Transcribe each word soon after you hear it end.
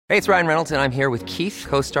Hey, it's Ryan Reynolds, and I'm here with Keith,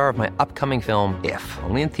 co-star of my upcoming film, If,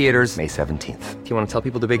 only in theaters May 17th. Do you want to tell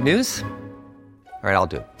people the big news? All right, I'll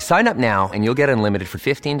do it. Sign up now and you'll get unlimited for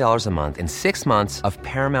 $15 a month and 6 months of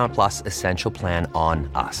Paramount Plus Essential Plan on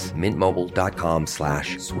us.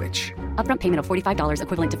 MintMobile.com/switch. Upfront payment of $45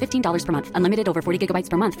 equivalent to $15 per month. Unlimited over 40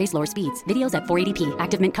 gigabytes per month. Face lower speeds. Videos at 480p.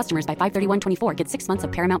 Active Mint customers by 531.24 get 6 months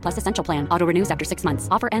of Paramount Plus Essential Plan. Auto renews after 6 months.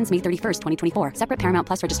 Offer ends May 31st, 2024. Separate Paramount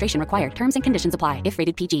Plus registration required. Terms and conditions apply if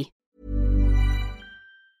rated PG.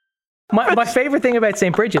 My favourite thing about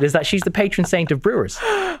St. Brigid is that she's the patron saint of brewers.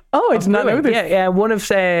 Oh, I did not know this. Yeah, one of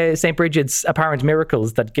St. Brigid's apparent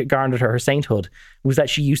miracles that garnered her sainthood was that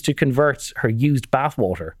she used to convert her used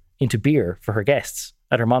bathwater into beer for her guests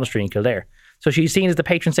at her monastery in Kildare. So she's seen as the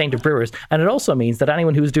patron saint of brewers, and it also means that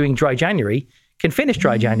anyone who's doing Dry January can finish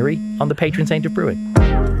Dry January on the patron saint of brewing.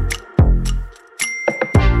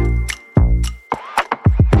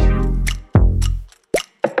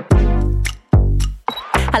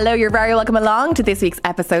 Hello, you're very welcome along to this week's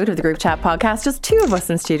episode of the Group Chat podcast. Just two of us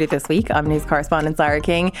in studio this week. I'm news correspondent Zara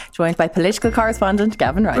King, joined by political correspondent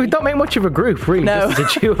Gavin Riley. We don't make much of a group, really. No, just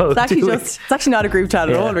as a duo. it's actually not a group chat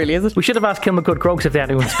at all, really, is it? We should have asked Kilmacud Crokes if they had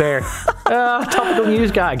anyone spare. Topical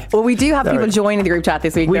news gag. Well, we do have people joining the group chat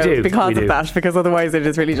this week, because of that, because otherwise it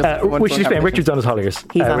is really just which is fair. Richard's on his holidays.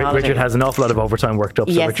 He's on holidays. Richard has an awful lot of overtime worked up,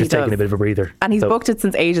 so yes, Richard's taking a bit of a breather. And he's booked it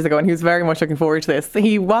since ages ago, and he was very much looking forward to this.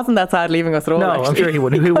 He wasn't that sad leaving us at all. No, actually. I'm sure he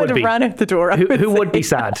wouldn't. Who would be? Ran out the door. Who would be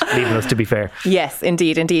sad leaving us, to be fair? Yes,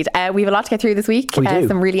 indeed. We have a lot to get through this week. We do.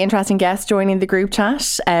 Some really interesting guests joining the group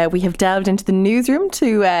chat. We have delved into the newsroom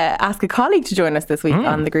to ask a colleague to join us this week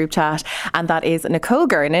on the group chat, and that is Nicole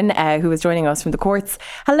Gernan, who is joining us from the courts.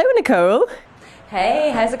 Hello, Nicole.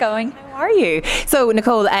 Hey, how's it going? How are you? So,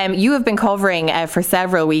 Nicole, you have been covering for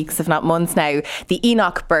several weeks, if not months now, the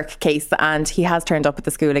Enoch Burke case, and he has turned up at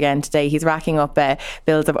the school again today. He's racking up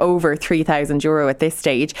bills of over €3,000 at this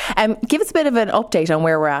stage. Give us a bit of an update on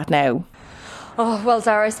where we're at now. Oh, well,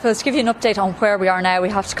 Zara, I suppose to give you an update on where we are now, we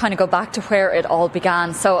have to kind of go back to where it all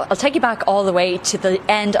began. So I'll take you back all the way to the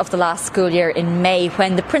end of the last school year in May,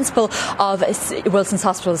 when the principal of Wilson's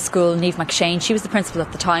Hospital School, Niamh McShane, she was the principal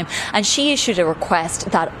at the time, and she issued a request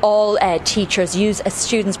that all teachers use a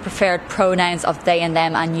student's preferred pronouns of they and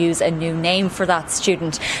them and use a new name for that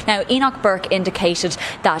student. Now, Enoch Burke indicated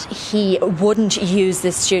that he wouldn't use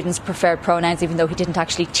this student's preferred pronouns, even though he didn't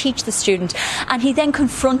actually teach the student, and he then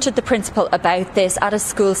confronted the principal about this at a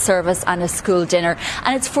school service and a school dinner,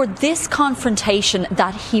 and it's for this confrontation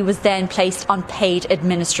that he was then placed on paid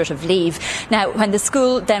administrative leave. Now, when the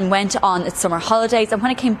school then went on its summer holidays, and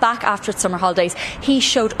when it came back after its summer holidays, he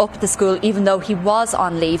showed up at the school even though he was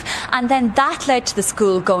on leave, and then that led to the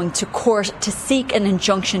school going to court to seek an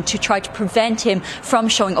injunction to try to prevent him from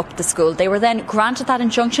showing up at the school. They were then granted that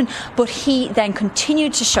injunction, but he then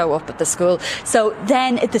continued to show up at the school. So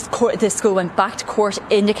then the school went back to court,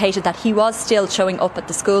 indicated that he was still showing up at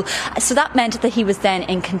the school. So that meant that he was then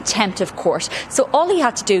in contempt of court. So all he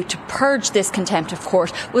had to do to purge this contempt of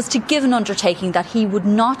court was to give an undertaking that he would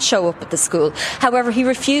not show up at the school. However, he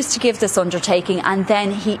refused to give this undertaking, and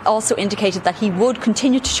then he also indicated that he would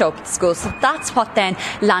continue to show up at the school. So that's what then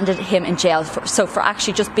landed him in jail. For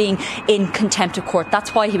actually just being in contempt of court.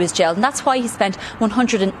 That's why he was jailed, and that's why he spent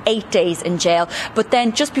 108 days in jail. But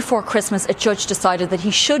then just before Christmas, a judge decided that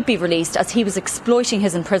he should be released, as he was exploiting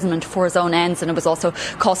his imprisonment for his own ends, and it was also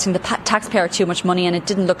costing the taxpayer too much money, and it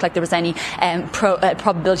didn't look like there was any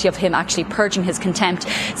probability of him actually purging his contempt.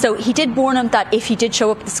 So he did warn him that if he did show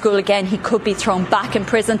up at the school again, he could be thrown back in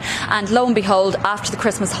prison. And lo and behold, after the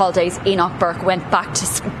Christmas holidays, Enoch Burke went back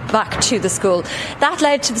to the school. That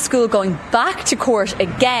led to the school going back to court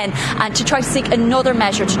again, and to try to seek another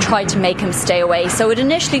measure to try to make him stay away. So it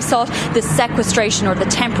initially sought the sequestration or the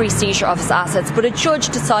temporary seizure of his assets, but a judge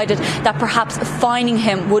decided that perhaps fining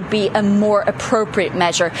him would be a more appropriate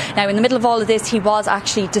measure. Now, in the middle of all of this, he was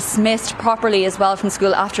actually dismissed properly as well from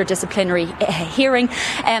school after a disciplinary hearing,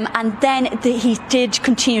 and then he did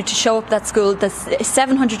continue to show up at school. The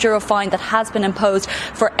 €700 fine that has been imposed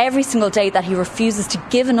for every single day that he refuses to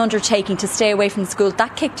give an undertaking to stay away from the school,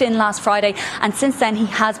 that kicked in last Friday, and since then he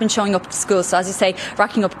has been showing up to school. So, as you say,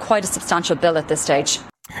 racking up quite a substantial bill at this stage.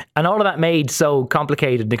 And all of that made so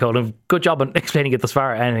complicated, Nicole, and good job on explaining it thus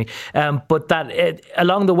far anyway, but that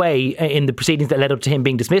along the way in the proceedings that led up to him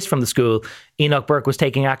being dismissed from the school, Enoch Burke was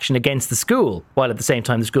taking action against the school, while at the same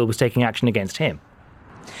time the school was taking action against him.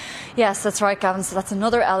 Yes, that's right, Gavin. So that's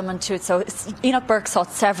another element to it. So Enoch Burke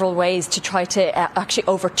sought several ways to try to actually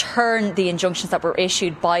overturn the injunctions that were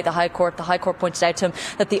issued by the High Court. The High Court pointed out to him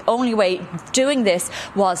that the only way doing this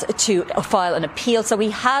was to file an appeal. So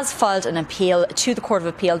he has filed an appeal to the Court of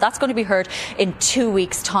Appeal. That's going to be heard in 2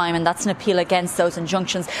 weeks' time, and that's an appeal against those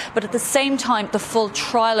injunctions. But at the same time, the full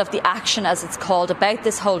trial of the action, as it's called, about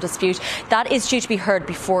this whole dispute, that is due to be heard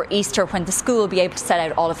before Easter, when the school will be able to set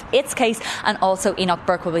out all of its case, and also Enoch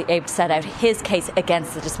Burke will be able to set out his case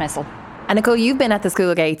against the dismissal. And Nicole, you've been at the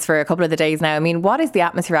school gates for a couple of the days now. I mean, what is the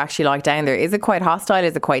atmosphere actually like down there? Is it quite hostile?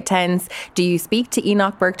 Is it quite tense? Do you speak to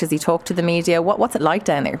Enoch Burke? Does he talk to the media? What's it like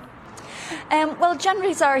down there? Well,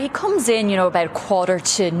 generally, Zara, he comes in, about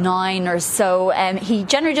 8:45 or so. He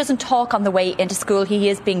generally doesn't talk on the way into school. He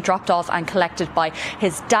is being dropped off and collected by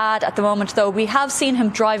his dad at the moment, though. We have seen him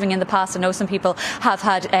driving in the past. I know some people have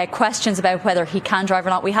had questions about whether he can drive or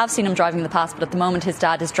not. We have seen him driving in the past, but at the moment his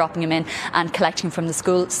dad is dropping him in and collecting him from the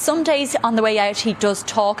school. Some days on the way out he does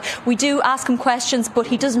talk. We do ask him questions, but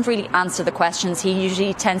he doesn't really answer the questions. He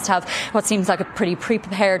usually tends to have what seems like a pretty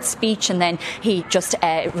pre-prepared speech, and then he just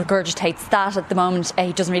regurgitates that. At the moment,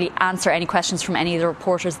 he doesn't really answer any questions from any of the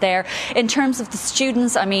reporters there. In terms of the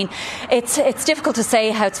students, I mean, it's difficult to say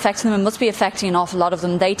how it's affecting them. It must be affecting an awful lot of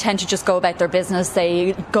them. They tend to just go about their business.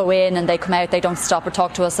 They go in and they come out. They don't stop or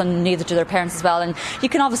talk to us, and neither do their parents as well. And you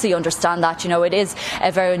can obviously understand that. It is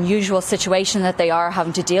a very unusual situation that they are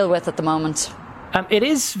having to deal with at the moment. It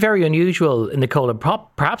is very unusual, Nicole, and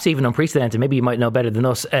perhaps even unprecedented. Maybe you might know better than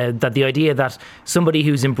us, that the idea that somebody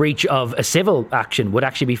who's in breach of a civil action would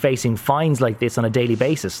actually be facing fines like this on a daily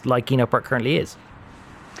basis, like Enoch Burke currently is.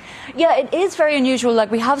 Yeah, it is very unusual.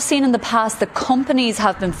 Like we have seen in the past, the companies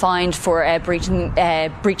have been fined for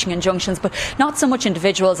breaching injunctions, but not so much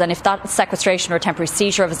individuals. And if that sequestration or temporary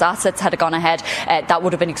seizure of his assets had gone ahead, that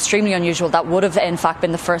would have been extremely unusual. That would have, in fact,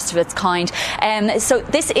 been the first of its kind. So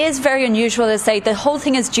this is very unusual. As I say, the whole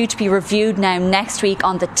thing is due to be reviewed now next week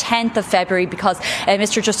on the 10th of February, because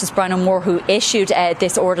Mr. Justice Brian O'Moore, who issued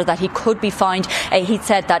this order that he could be fined, he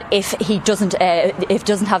said that if it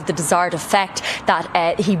doesn't have the desired effect,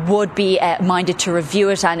 that he would be minded to review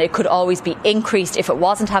it, and it could always be increased if it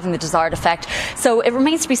wasn't having the desired effect. So it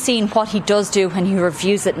remains to be seen what he does do when he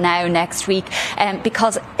reviews it now next week,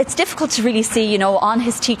 because it's difficult to really see, on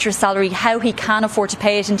his teacher's salary how he can afford to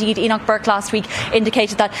pay it. Indeed, Enoch Burke last week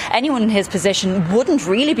indicated that anyone in his position wouldn't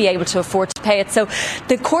really be able to afford to pay it. So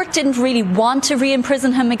the court didn't really want to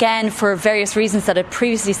re-imprison him again for various reasons that it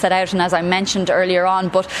previously set out, and as I mentioned earlier on.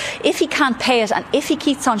 But if he can't pay it, and if he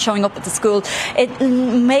keeps on showing up at the school,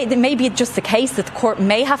 it may be just the case that the court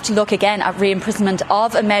may have to look again at re-imprisonment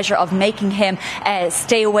of a measure of making him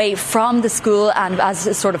stay away from the school, and as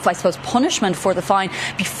a sort of, I suppose, punishment for the fine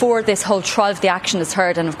before this whole trial of the action is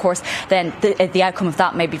heard. And of course, then the outcome of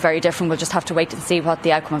that may be very different. We'll just have to wait and see what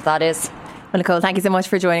the outcome of that is. Well, Nicole, thank you so much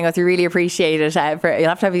for joining us. We really appreciate it. You'll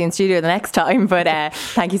have to have you in studio the next time, but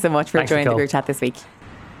thank you so much for joining the group chat this week.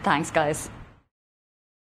 Thanks, guys.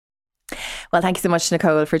 Well, thank you so much,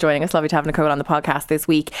 Nicole, for joining us. Lovely to have Nicole on the podcast this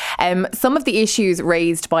week. Some of the issues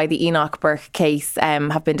raised by the Enoch Burke case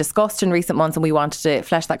have been discussed in recent months, and we wanted to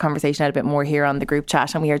flesh that conversation out a bit more here on the group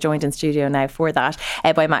chat. And we are joined in studio now for that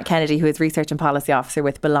by Matt Kennedy, who is Research and Policy Officer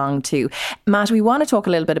with Belong To. Matt, we want to talk a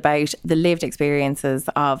little bit about the lived experiences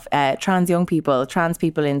of trans young people, trans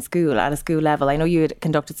people in school, at a school level. I know you had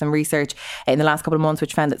conducted some research in the last couple of months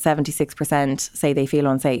which found that 76% say they feel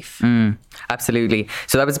unsafe. Absolutely.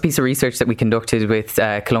 So that was a piece of research that we conducted with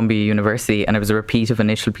Columbia University, and it was a repeat of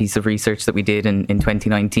initial piece of research that we did in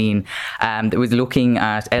 2019 that was looking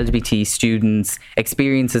at LGBT students'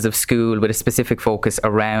 experiences of school with a specific focus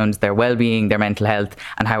around their well-being, their mental health,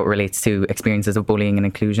 and how it relates to experiences of bullying and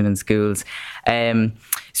inclusion in schools.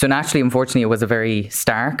 So naturally, unfortunately, it was a very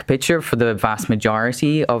stark picture for the vast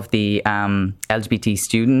majority of the LGBT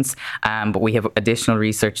students, but we have additional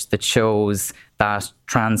research that shows that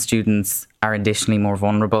trans students are additionally more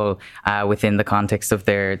vulnerable within the context of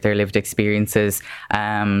their lived experiences.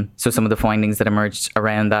 So some of the findings that emerged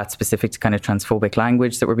around that, specific to kind of transphobic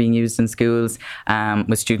language that were being used in schools,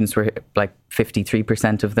 with students were like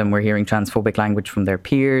 53% of them were hearing transphobic language from their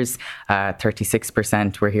peers,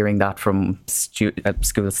 36% were hearing that from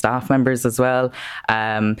school staff members as well.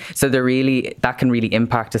 So that can really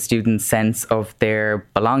impact a student's sense of their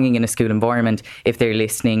belonging in a school environment if they're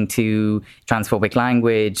listening to transphobic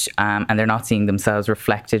language and they're not seeing themselves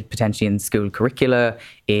reflected potentially in school curricula,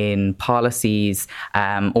 in policies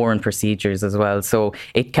or in procedures as well. So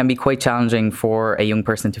it can be quite challenging for a young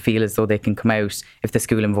person to feel as though they can come out if the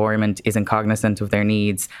school environment isn't cognizant of their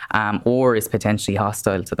needs or is potentially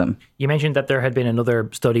hostile to them. You mentioned that there had been another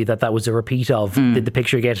study that was a repeat of. Did the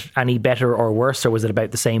picture get any better or worse, or was it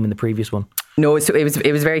about the same in the previous one? No, so it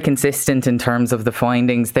was very consistent in terms of the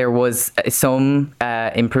findings. There was some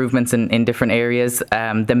improvements in different areas.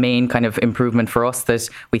 The main kind of improvement for us that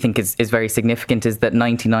we think is very significant is that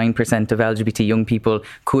 99% of LGBT young people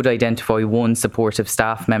could identify one supportive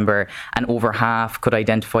staff member, and over half could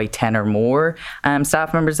identify 10 or more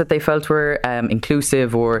staff members that they felt were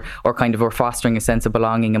inclusive or kind of were fostering a sense of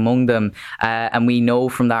belonging among them. And we know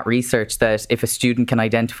from that research that if a student can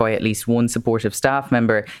identify at least one supportive staff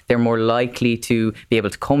member, they're more likely to be able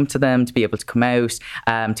to come to them, to be able to come out,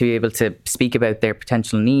 to be able to speak about their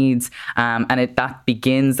potential needs. And that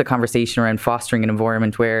begins the conversation around fostering an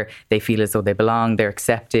environment where they feel as though they belong, they're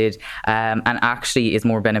accepted, and actually is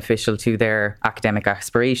more beneficial to their academic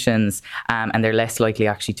aspirations, and they're less likely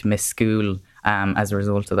actually to miss school as a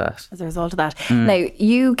result of that. Now,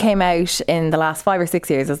 you came out in the last 5 or 6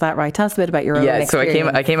 years, is that right? Tell us a bit about your own experience. So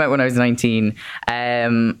I came out when I was 19,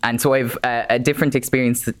 and so I've a different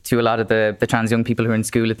experience to a lot of the trans young people who are in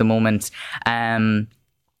school at the moment.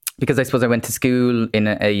 Because I suppose I went to school in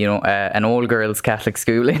an all-girls Catholic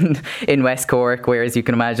school in West Cork, where, as you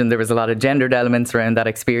can imagine, there was a lot of gendered elements around that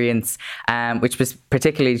experience, which was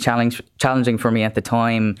particularly challenging for me at the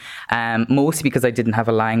time, mostly because I didn't have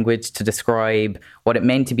a language to describe what it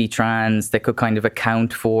meant to be trans that could kind of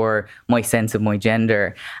account for my sense of my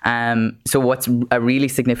gender. So what's a really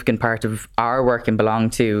significant part of our work in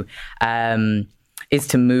Belong To is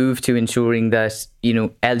to move to ensuring that,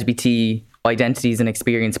 LGBT identities and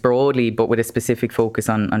experience broadly, but with a specific focus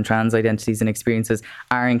on trans identities and experiences,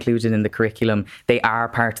 are included in the curriculum. They are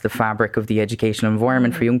part of the fabric of the educational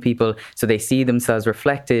environment for young people, so they see themselves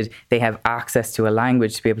reflected. They have access to a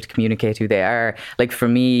language to be able to communicate who they are. Like for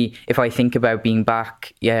me, if I think about being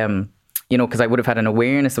back, because I would have had an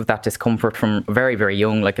awareness of that discomfort from very, very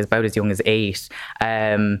young, like about as young as 8.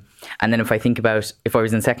 And then if I think about if I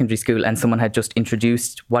was in secondary school and someone had just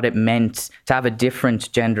introduced what it meant to have a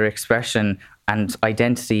different gender expression and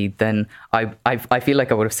identity, then I feel like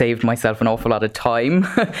I would have saved myself an awful lot of time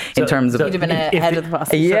in terms of... You'd have been ahead of the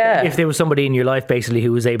process. Yeah. If there was somebody in your life basically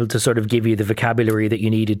who was able to sort of give you the vocabulary that you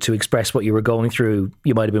needed to express what you were going through,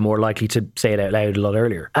 you might have been more likely to say it out loud a lot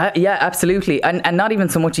earlier. Yeah, absolutely. And not even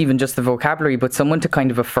so much even just the vocabulary, but someone to kind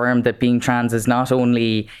of affirm that being trans is not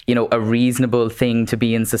only, a reasonable thing to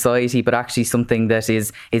be in society, but actually something that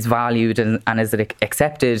is valued and is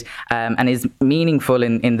accepted and is meaningful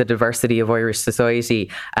in the diversity of Irish society.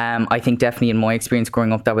 I think definitely in my experience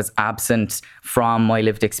growing up, that was absent from my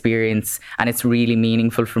lived experience, and it's really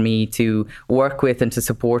meaningful for me to work with and to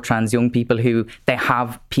support trans young people who they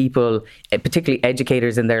have people, particularly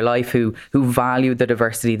educators in their life, who value the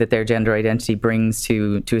diversity that their gender identity brings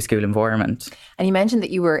to a school environment. And you mentioned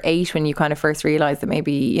that you were 8 when you kind of first realised that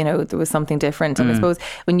maybe there was something different, and I suppose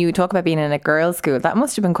when you talk about being in a girls' school, that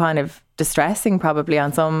must have been kind of distressing probably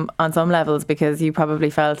on some levels, because you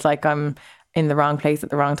probably felt like I'm in the wrong place at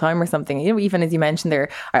the wrong time or something. Even as you mentioned there,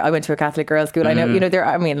 I went to a Catholic girls' school. I know,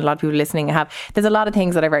 a lot of people listening there's a lot of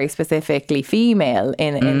things that are very specifically female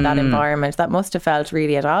in that environment that must have felt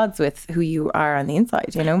really at odds with who you are on the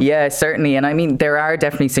inside, Yeah, certainly. And I mean, there are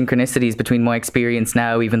definitely synchronicities between my experience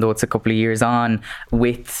now, even though it's a couple of years on,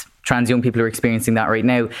 with trans young people who are experiencing that right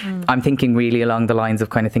now. I'm thinking really along the lines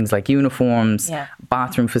of kind of things like uniforms,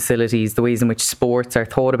 bathroom facilities, the ways in which sports are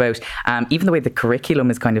thought about, even the way the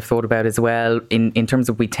curriculum is kind of thought about as well, in terms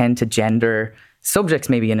of we tend to gender subjects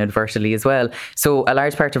maybe inadvertently as well. So a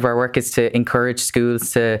large part of our work is to encourage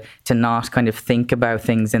schools to not kind of think about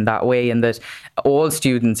things in that way, and that all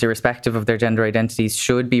students, irrespective of their gender identities,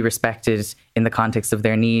 should be respected in the context of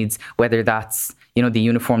their needs, whether that's the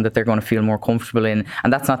uniform that they're going to feel more comfortable in.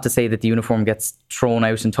 And that's not to say that the uniform gets thrown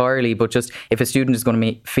out entirely, but just if a student is going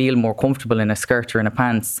to feel more comfortable in a skirt or in a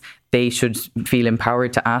pants, they should feel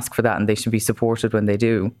empowered to ask for that, and they should be supported when they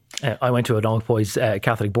do. I went to an all boys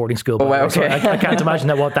Catholic boarding school. Oh, wow, okay. So I can't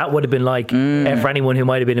imagine what that would have been like for anyone who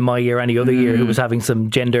might have been in my year or any other year who was having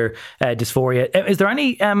some gender dysphoria. Is there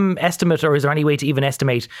any estimate, or is there any way to even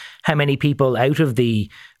estimate how many people out of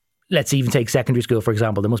the let's even take secondary school, for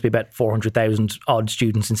example. There must be about 400,000 odd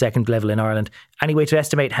students in secondary level in Ireland. Any way to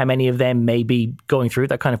estimate how many of them may be going through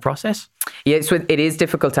that kind of process? Yeah, so it is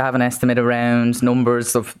difficult to have an estimate around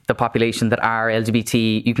numbers of the population that are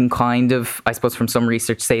LGBT. You can kind of, I suppose, from some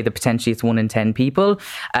research say that potentially it's 1 in 10 people.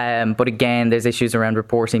 But again, there's issues around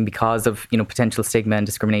reporting because of, potential stigma and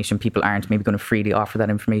discrimination. People aren't maybe going to freely offer that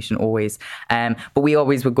information always. But we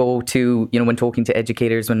always would go to, when talking to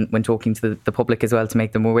educators, when talking to the public as well, to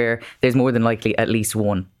make them aware, there's more than likely at least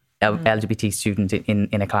one LGBT student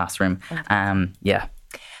in a classroom. Yeah.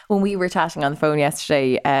 When we were chatting on the phone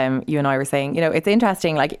yesterday, you and I were saying, it's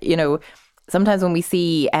interesting, sometimes when we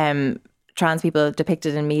see trans people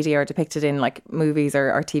depicted in media or depicted in movies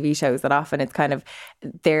or TV shows, that often it's kind of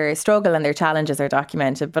their struggle and their challenges are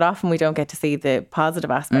documented, but often we don't get to see the positive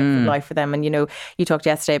aspects of life for them. And you talked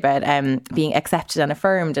yesterday about being accepted and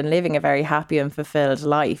affirmed and living a very happy and fulfilled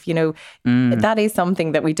life. That is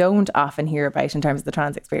something that we don't often hear about in terms of the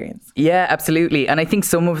trans experience. Yeah, absolutely. And I think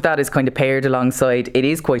some of that is kind of paired alongside, it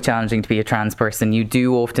is quite challenging to be a trans person. You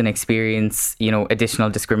do often experience additional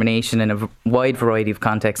discrimination in a wide variety of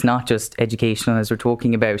contexts, not just educational as we're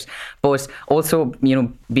talking about, but also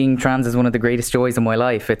being trans is one of the greatest joys in my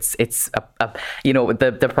life. It's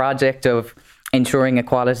the project of ensuring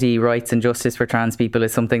equality, rights and justice for trans people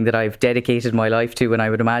is something that I've dedicated my life to, and I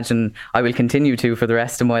would imagine I will continue to for the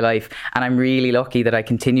rest of my life. And I'm really lucky that I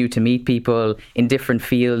continue to meet people in different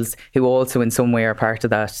fields who also in some way are part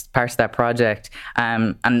of that project.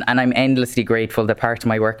 And I'm endlessly grateful that part of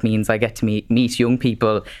my work means I get to meet young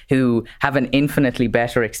people who have an infinitely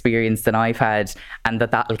better experience than I've had, and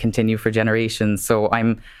that will continue for generations. So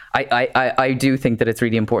I do think that it's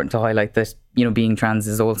really important to highlight that, being trans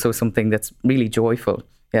is also something that's really joyful.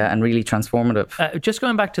 Yeah, and really transformative. Just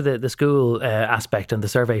going back to the school aspect and the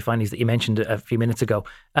survey findings that you mentioned a few minutes ago,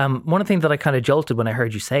 one of the things that I kind of jolted when I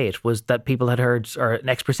heard you say it was that people had heard, or an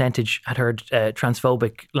X percentage had heard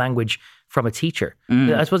transphobic language from a teacher.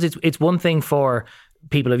 I suppose it's one thing for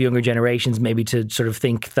people of younger generations maybe to sort of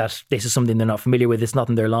think that this is something they're not familiar with, it's not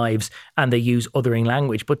in their lives, and they use othering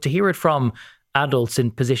language. But to hear it from adults in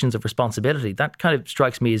positions of responsibility, that kind of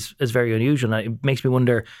strikes me as very unusual. And it makes me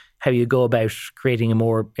wonder how you go about creating a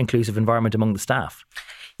more inclusive environment among the staff.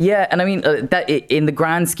 Yeah, and I mean, that in the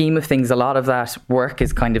grand scheme of things, a lot of that work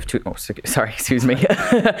is kind of to,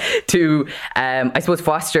 I suppose,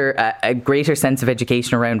 foster a greater sense of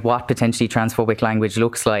education around what potentially transphobic language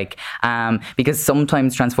looks like. Because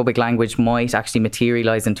sometimes transphobic language might actually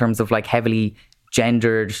materialise in terms of heavily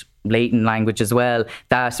gendered, blatant language as well,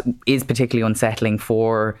 that is particularly unsettling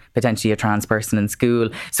for potentially a trans person in school.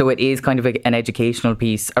 So it is kind of an educational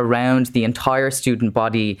piece around the entire student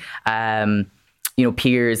body,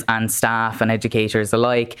 peers and staff and educators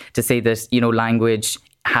alike, to say that, language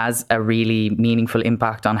has a really meaningful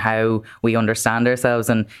impact on how we understand ourselves.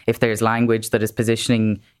 And if there's language that is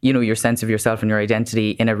positioning, your sense of yourself and your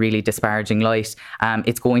identity in a really disparaging light,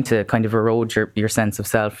 it's going to kind of erode your sense of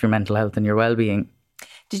self, your mental health and your well-being.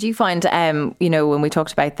 Did you find, when we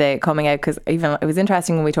talked about the coming out, because even it was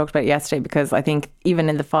interesting when we talked about it yesterday, because I think even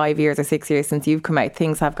in the 5 years or 6 years since you've come out,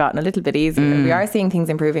 things have gotten a little bit easier. We are seeing things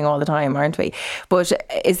improving all the time, aren't we? But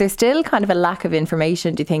is there still kind of a lack of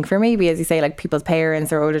information, do you think, for maybe, as you say, people's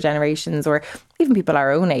parents or older generations, or even people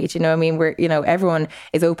our own age? Where, everyone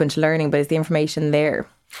is open to learning, but is the information there?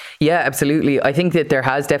 Yeah, absolutely. I think that there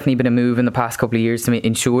has definitely been a move in the past couple of years to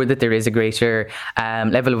ensure that there is a greater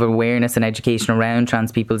level of awareness and education around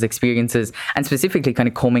trans people's experiences, and specifically kind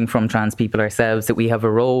of coming from trans people ourselves, that we have a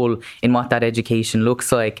role in what that education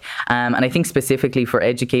looks like. And I think specifically for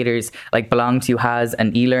educators, Belong To has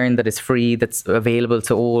an e-learn that is free, that's available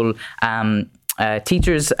to all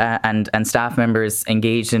teachers and staff members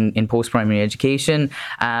engaged in post-primary education.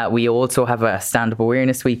 We also have a stand-up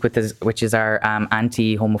awareness week, which is our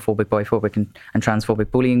anti-homophobic, biphobic and transphobic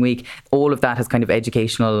bullying week. All of that has kind of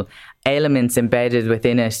educational elements embedded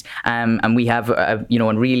within it. And we have a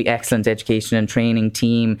really excellent education and training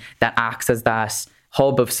team that acts as that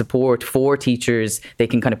hub of support for teachers. They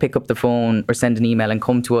can kind of pick up the phone or send an email and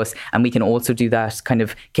come to us, and we can also do that kind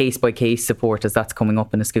of case by case support as that's coming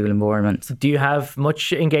up in a school environment. Do you have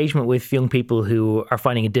much engagement with young people who are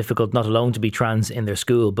finding it difficult not alone to be trans in their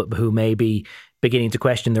school, but who may be beginning to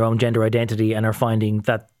question their own gender identity and are finding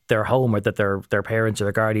that their home, or that their parents or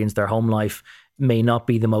their guardians, their home life may not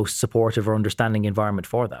be the most supportive or understanding environment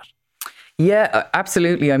for that? Yeah,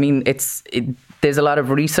 absolutely. I mean, there's a lot of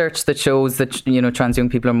research that shows that, trans young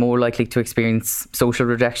people are more likely to experience social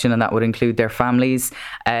rejection, and that would include their families.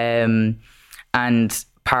 And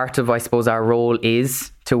part of, I suppose, our role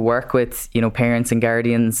is to work with, parents and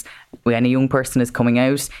guardians when a young person is coming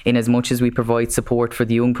out. In as much as we provide support for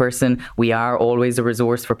the young person, we are always a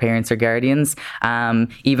resource for parents or guardians.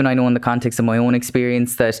 Even I know in the context of my own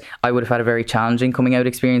experience that I would have had a very challenging coming out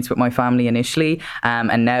experience with my family initially.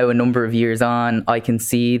 And now a number of years on, I can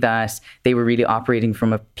see that they were really operating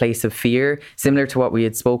from a place of fear, similar to what we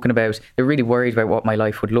had spoken about. They're really worried about what my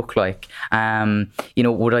life would look like.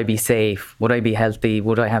 Would I be safe? Would I be healthy?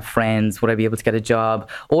 Would I have friends? Would I be able to get a job?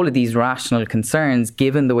 All of these rational concerns,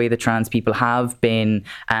 given the way that trans people have been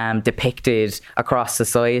depicted across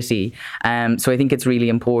society. So I think it's really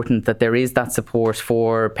important that there is that support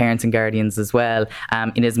for parents and guardians as well,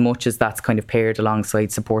 in as much as that's kind of paired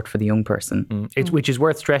alongside support for the young person. Which is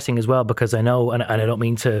worth stressing as well, because I know, and I don't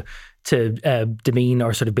mean to demean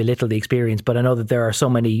or sort of belittle the experience, but I know that there are so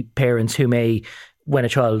many parents who may, when a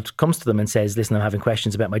child comes to them and says, listen, I'm having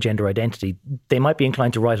questions about my gender identity, they might be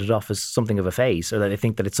inclined to write it off as something of a phase, or that they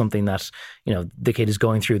think that it's something that, the kid is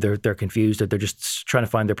going through, they're confused, or they're just trying to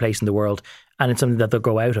find their place in the world, and it's something that they'll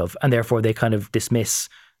grow out of. And therefore they kind of dismiss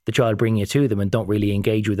the child bringing it to them and don't really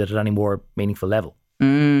engage with it at any more meaningful level.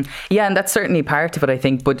 Yeah, and that's certainly part of it, I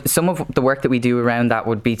think. But some of the work that we do around that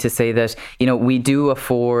would be to say that, we do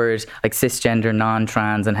afford like cisgender,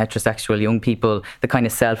 non-trans and heterosexual young people the kind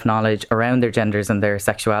of self-knowledge around their genders and their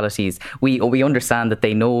sexualities. We understand that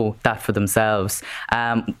they know that for themselves.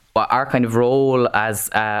 Our kind of role as,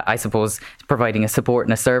 I suppose, providing a support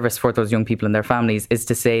and a service for those young people and their families is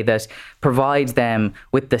to say that provide them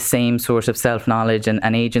with the same sort of self-knowledge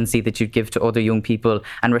and agency that you'd give to other young people,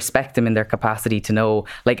 and respect them in their capacity to know.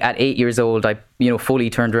 Like at 8 years old, I fully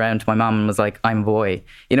turned around to my mum and was like, I'm a boy.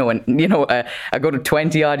 I go to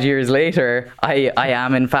 20 odd years later, I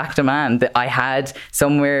am in fact a man. That I had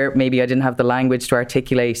somewhere, maybe I didn't have the language to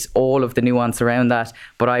articulate all of the nuance around that,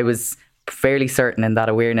 but I was fairly certain in that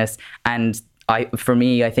awareness. And for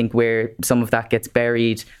me, I think where some of that gets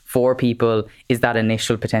buried for people is that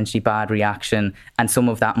initial potentially bad reaction, and some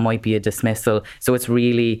of that might be a dismissal. So it's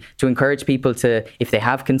really to encourage people to, if they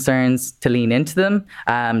have concerns, to lean into them,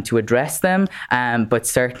 to address them, but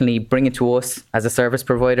certainly bring it to us as a service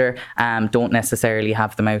provider. Don't necessarily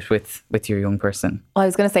have them out with your young person. Well, I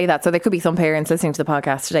was going to say that. So there could be some parents listening to the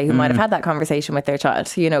podcast today who might have had that conversation with their child,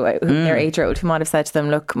 their 8-year-old, who might have said to them,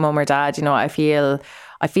 look, mum or dad,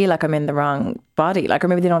 I feel like I'm in the wrong body. Like, or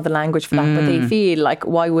maybe they don't have the language for that, but they feel like,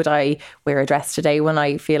 why would I wear a dress today when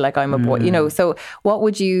I feel like I'm a boy? So what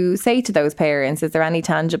would you say to those parents? Is there any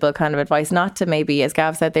tangible kind of advice, not to maybe, as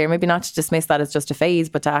Gav said there, maybe not to dismiss that as just a phase,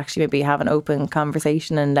 but to actually maybe have an open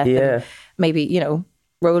conversation and let them maybe,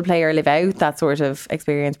 role play or live out that sort of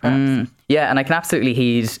experience perhaps? Yeah, and I can absolutely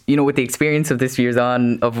heed, with the experience of this year's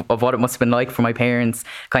on, of what it must have been like for my parents,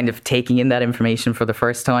 kind of taking in that information for the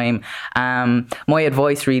first time. My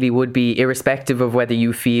advice really would be, irrespective of whether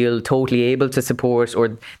you feel totally able to support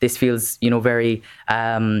or this feels, very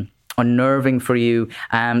unnerving for you,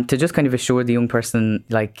 to just kind of assure the young person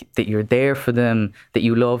like that you're there for them, that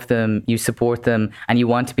you love them, you support them, and you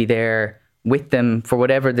want to be there with them for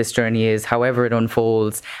whatever this journey is, however it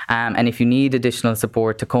unfolds. And if you need additional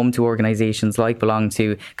support, to come to organisations like Belong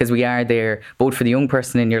To, because we are there both for the young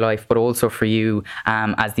person in your life, but also for you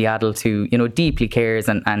as the adult who, deeply cares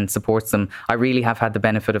and supports them. I really have had the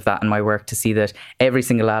benefit of that in my work, to see that every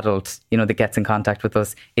single adult, that gets in contact with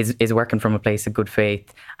us is working from a place of good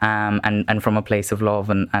faith, and from a place of love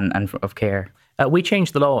and of care. We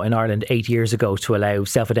changed the law in Ireland 8 years ago to allow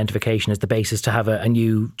self-identification as the basis to have a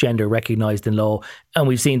new gender recognised in law. And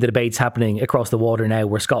we've seen the debates happening across the water now,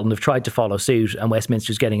 where Scotland have tried to follow suit and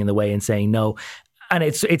Westminster's getting in the way and saying no. And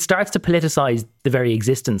it starts to politicise the very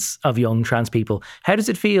existence of young trans people. How does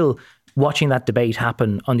it feel watching that debate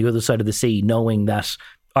happen on the other side of the sea, knowing that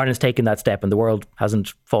Ireland's taken that step and the world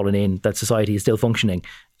hasn't fallen in, that society is still functioning,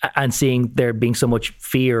 and seeing there being so much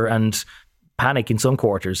fear and panic in some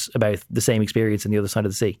quarters about the same experience on the other side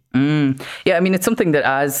of the sea? Yeah, I mean, it's something that,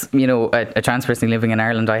 as a trans person living in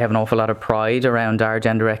Ireland, I have an awful lot of pride around our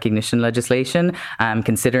gender recognition legislation,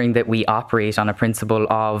 considering that we operate on a principle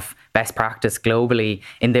of best practice globally,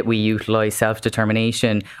 in that we utilise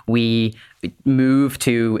self-determination. We move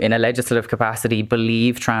to, in a legislative capacity,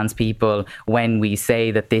 believe trans people when we say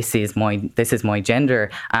that this is my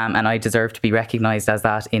gender, and I deserve to be recognised as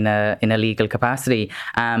that in a legal capacity,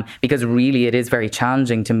 because really it is very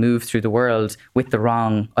challenging to move through the world with the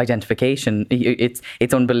wrong identification.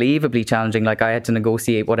 It's unbelievably challenging. Like, I had to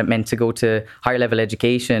negotiate what it meant to go to higher level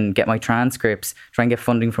education, get my transcripts, try and get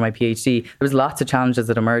funding for my PhD. There was lots of challenges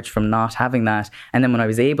that emerged from not having that, and then when I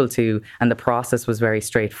was able to, and the process was very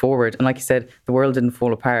straightforward, and like you said, said, the world didn't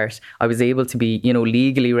fall apart. I was able to be,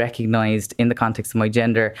 legally recognized in the context of my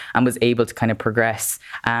gender and was able to kind of progress,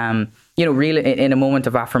 really in a moment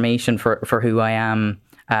of affirmation for who I am.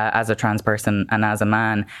 As a trans person and as a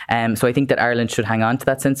man. So I think that Ireland should hang on to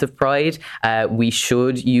that sense of pride. We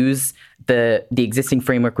should use the existing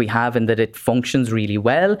framework we have and that it functions really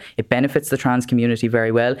well. It benefits the trans community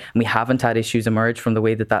very well. And we haven't had issues emerge from the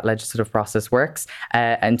way that legislative process works.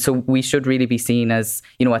 And so we should really be seen as,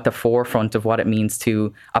 at the forefront of what it means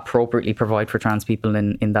to appropriately provide for trans people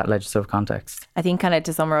in that legislative context. I think kind of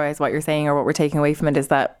to summarise what you're saying or what we're taking away from it is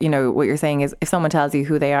that, what you're saying is if someone tells you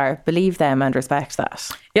who they are, believe them and respect that.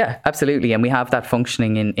 Yeah, absolutely. And we have that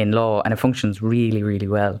functioning in law and it functions really, really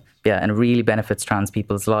well. Yeah, and it really benefits trans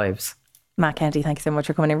people's lives. Matt Kennedy, thank you so much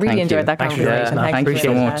for coming in. Really enjoyed that conversation. Thank you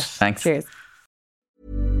so much. Thanks. Cheers.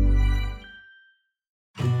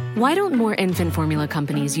 Why don't more infant formula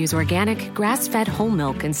companies use organic, grass-fed whole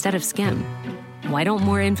milk instead of skim? Why don't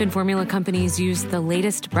more infant formula companies use the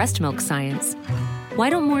latest breast milk science? Why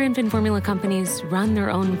don't more infant formula companies run their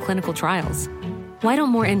own clinical trials? Why don't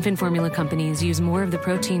more infant formula companies use more of the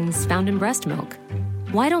proteins found in breast milk?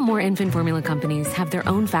 Why don't more infant formula companies have their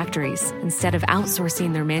own factories instead of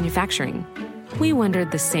outsourcing their manufacturing? We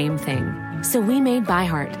wondered the same thing. So we made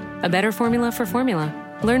ByHeart, a better formula for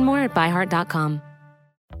formula. Learn more at byheart.com.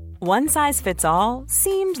 One size fits all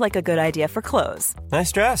seemed like a good idea for clothes.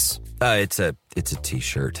 Nice dress. It's a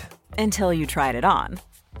t-shirt. Until you tried it on.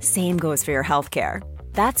 Same goes for your healthcare.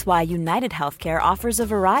 That's why United Healthcare offers a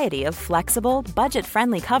variety of flexible,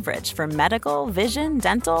 budget-friendly coverage for medical, vision,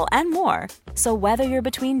 dental, and more. So whether you're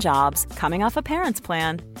between jobs, coming off a parent's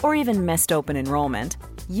plan, or even missed open enrollment,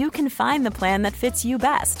 you can find the plan that fits you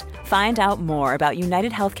best. Find out more about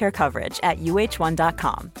United Healthcare coverage at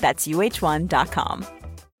uh1.com. That's uh1.com.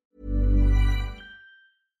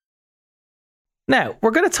 Now,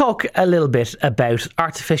 we're going to talk a little bit about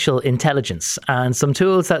artificial intelligence and some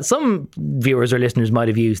tools that some viewers or listeners might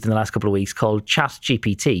have used in the last couple of weeks called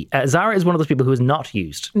ChatGPT. Zara is one of those people who has not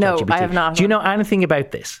used ChatGPT. No, I have not. Do you know anything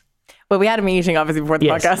about this? Well, we had a meeting obviously before the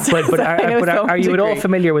podcast. But are you at all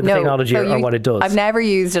familiar with the technology or what it does? I've never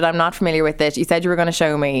used it. I'm not familiar with it. You said you were going to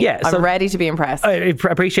show me. Yeah, I'm ready to be impressed. I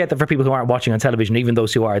appreciate that for people who aren't watching on television, even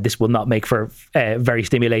those who are, this will not make for very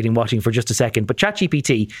stimulating watching for just a second. But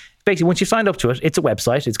ChatGPT, basically, once you've signed up to it, it's a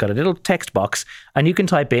website. It's got a little text box and you can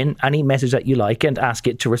type in any message that you like and ask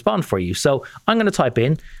it to respond for you. So I'm going to type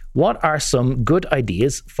in, what are some good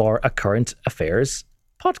ideas for a current affairs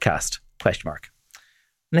podcast? ?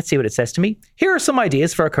 Let's see what it says to me. Here are some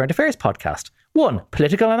ideas for a current affairs podcast. 1.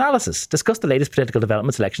 Political analysis. Discuss the latest political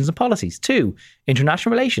developments, elections and policies. 2.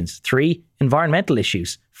 International relations. 3. Environmental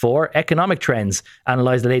issues. 4. Economic trends.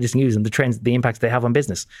 Analyse the latest news and the trends, the impacts they have on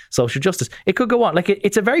business. Social justice. It could go on.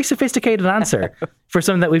 It's a very sophisticated answer for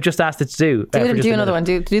something that we've just asked it to do. Do another one.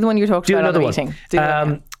 Do the one you talked about in the meeting.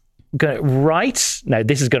 Write. Now,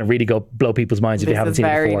 this is going to really blow people's minds if you haven't seen it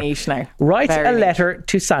before. Very niche now. Write a letter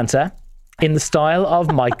to Santa in the style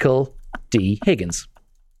of Michael D. Higgins.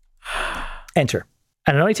 Enter.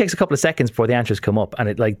 And it only takes a couple of seconds before the answers come up. And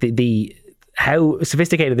it how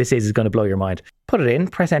sophisticated this is going to blow your mind. Put it in,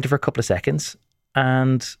 press enter for a couple of seconds.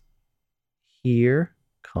 And here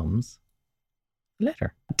comes the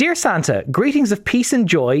letter. Dear Santa, greetings of peace and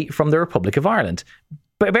joy from the Republic of Ireland.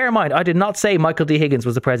 But bear in mind, I did not say Michael D. Higgins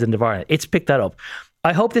was the president of Ireland. It's picked that up.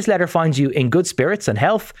 I hope this letter finds you in good spirits and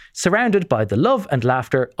health, surrounded by the love and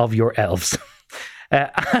laughter of your elves.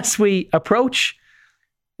 As we approach,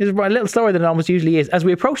 this is a little slower than it almost usually is. As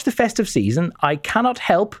we approach the festive season, I cannot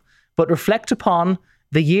help but reflect upon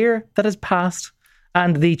the year that has passed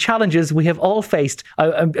and the challenges we have all faced.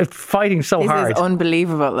 I'm fighting so hard. This is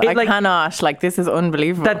unbelievable. I cannot. This is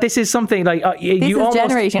unbelievable. That this is something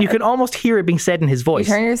you can almost hear it being said in his voice.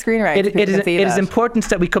 You turn your screen around. It is important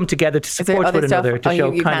that we come together to support one another, to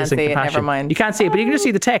show kindness and compassion. Never mind. You can't see it, but you can just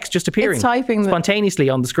see the text just appearing spontaneously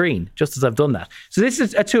on the screen, just as I've done that. So this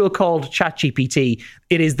is a tool called ChatGPT.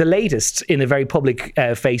 It is the latest in a very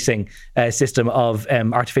public-facing system of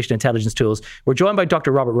artificial intelligence tools. We're joined by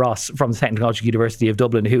Dr. Robert Ross from the Technological University of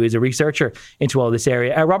Dublin, who is a researcher into all this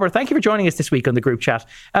area. Robert, thank you for joining us this week on the group chat.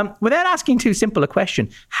 Without asking too simple a question,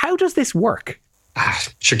 how does this work?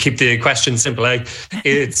 Should keep the question simple.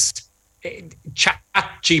 It's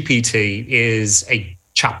ChatGPT is a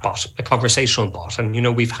chatbot, a conversational bot,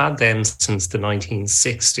 and we've had them since the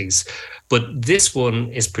 1960s, but this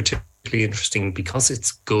one is particularly interesting because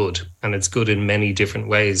it's good, and it's good in many different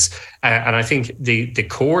ways. And I think the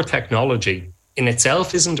core technology in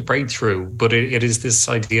itself isn't a breakthrough, but it is this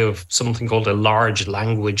idea of something called a large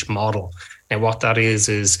language model. Now, what that is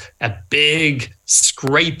a big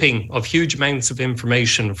scraping of huge amounts of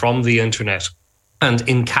information from the internet and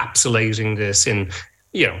encapsulating this in,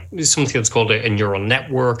 something that's called a neural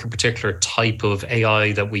network, a particular type of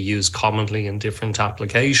AI that we use commonly in different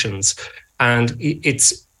applications. And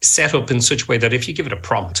it's set up in such a way that if you give it a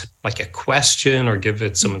prompt, like a question, or give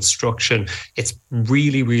it some instruction, it's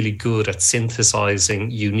really, really good at synthesizing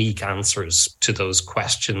unique answers to those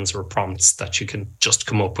questions or prompts that you can just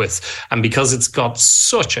come up with. And because it's got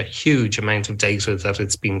such a huge amount of data that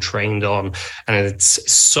it's been trained on, and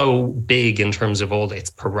it's so big in terms of all its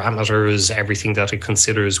parameters, everything that it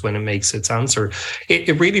considers when it makes its answer,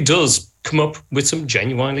 it really does come up with some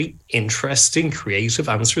genuinely interesting, creative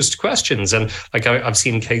answers to questions. And like I've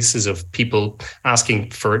seen cases of people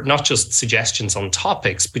asking for not just suggestions on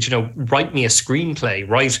topics, but, write me a screenplay,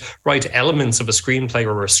 write elements of a screenplay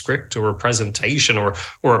or a script or a presentation or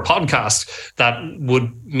a podcast that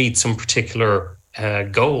would meet some particular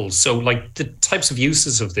goals. So like the types of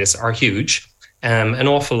uses of this are huge. An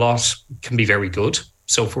awful lot can be very good.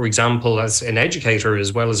 So for example, as an educator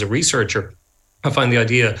as well as a researcher, I find the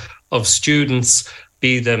idea of students,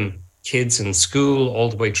 be them kids in school all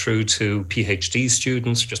the way through to PhD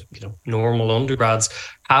students, just normal undergrads,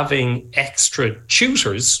 having extra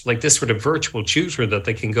tutors like this sort of virtual tutor that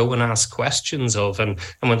they can go and ask questions of, and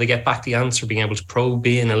when they get back the answer, being able to probe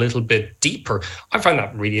in a little bit deeper. I find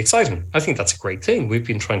that really exciting. I think that's a great thing. We've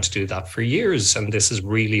been trying to do that for years, and this has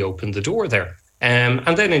really opened the door there.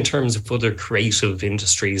 And then in terms of other creative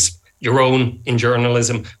industries, your own in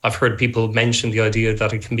journalism, I've heard people mention the idea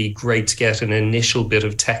that it can be great to get an initial bit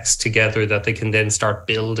of text together that they can then start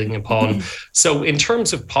building upon. Mm-hmm. So in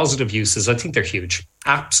terms of positive uses, I think they're huge,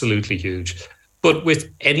 absolutely huge. But with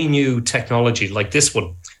any new technology like this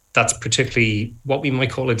one, that's particularly what we might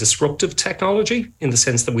call a disruptive technology, in the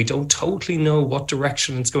sense that we don't totally know what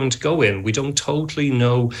direction it's going to go in. We don't totally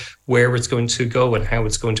know where it's going to go and how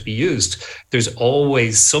it's going to be used. There's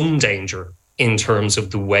always some danger in terms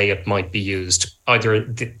of the way it might be used. Either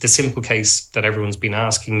the simple case that everyone's been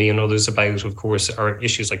asking me and others about, of course, are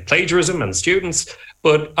issues like plagiarism and students.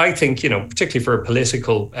 But I think, particularly for a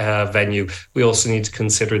political venue, we also need to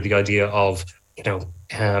consider the idea of,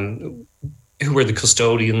 who are the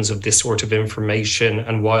custodians of this sort of information.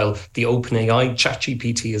 And while the OpenAI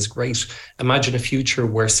ChatGPT is great, imagine a future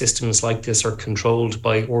where systems like this are controlled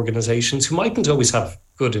by organizations who mightn't always have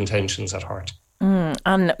good intentions at heart.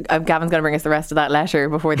 And Gavin's going to bring us the rest of that letter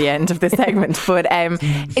before the end of this segment. But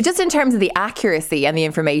just in terms of the accuracy and the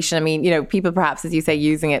information, I mean, people perhaps, as you say,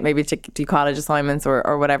 using it maybe to do college assignments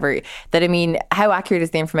or whatever, how accurate is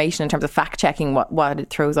the information in terms of fact checking what it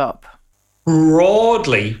throws up?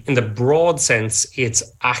 Broadly, in the broad sense, it's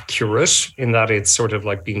accurate in that it's sort of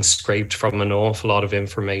like being scraped from an awful lot of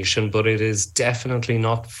information, but it is definitely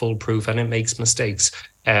not foolproof and it makes mistakes.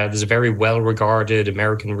 There's a very well-regarded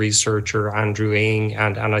American researcher, Andrew Ng,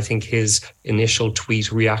 and I think his initial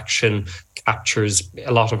tweet reaction captures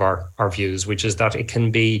a lot of our views, which is that it can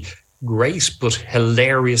be great but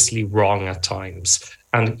hilariously wrong at times.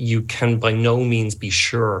 And you can by no means be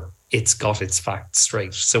sure it's got its facts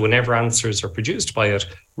straight. So whenever answers are produced by it,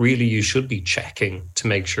 really you should be checking to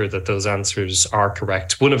make sure that those answers are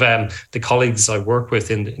correct. One of the colleagues I work with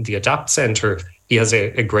in the Adapt Centre, he has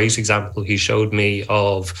a great example he showed me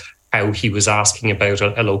of how he was asking about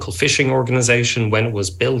a local fishing organisation when it was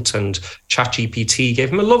built, and ChatGPT gave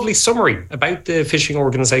him a lovely summary about the fishing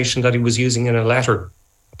organisation that he was using in a letter.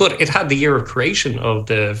 But it had the year of creation of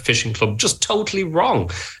the fishing club just totally wrong.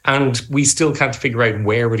 And we still can't figure out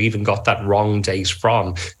where it even got that wrong date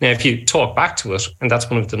from. Now, if you talk back to it, and that's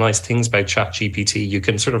one of the nice things about ChatGPT, you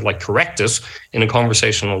can sort of like correct it in a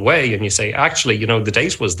conversational way. And you say, actually, the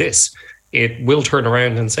date was this. It will turn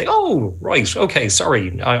around and say, oh, right, okay,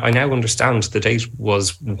 sorry, I now understand the date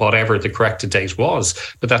was whatever the corrected date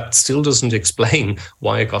was, but that still doesn't explain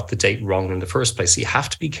why I got the date wrong in the first place. So you have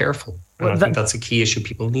to be careful. And I think that's a key issue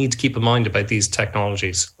people need to keep in mind about these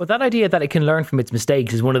technologies. Well, that idea that it can learn from its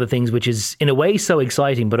mistakes is one of the things which is, in a way, so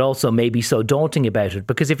exciting, but also maybe so daunting about it.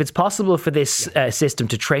 Because if it's possible for this system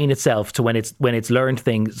to train itself to when it's learned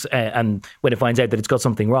things and when it finds out that it's got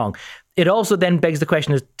something wrong, it also then begs the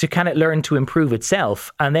question is, can it learn to improve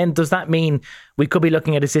itself? And then does that mean we could be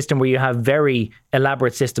looking at a system where you have very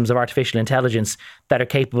elaborate systems of artificial intelligence that are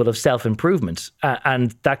capable of self-improvement?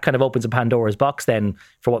 And that kind of opens a Pandora's box then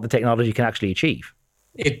for what the technology can actually achieve.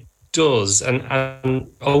 It does.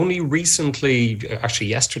 And only recently, actually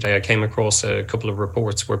yesterday, I came across a couple of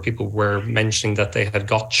reports where people were mentioning that they had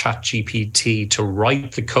got ChatGPT to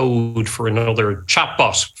write the code for another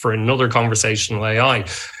chatbot, for another conversational AI.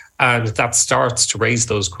 And that starts to raise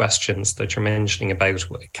those questions that you're mentioning about,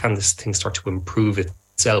 can this thing start to improve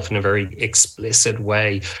itself in a very explicit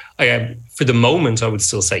way? For the moment, I would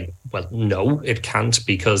still say, well, no, it can't,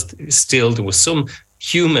 because still there was some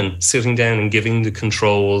human sitting down and giving the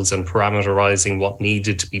controls and parameterizing what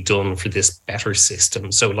needed to be done for this better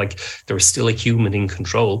system. So like there was still a human in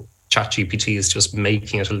control. ChatGPT is just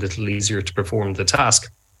making it a little easier to perform the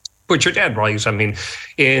task. But you're dead right. I mean,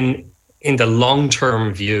 in the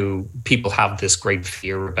long-term view, people have this great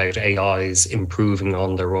fear about AIs improving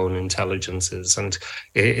on their own intelligences. And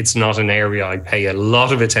it's not an area I pay a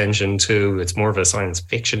lot of attention to. It's more of a science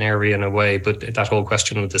fiction area in a way. But that whole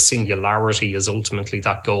question of the singularity is ultimately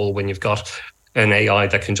that goal when you've got an AI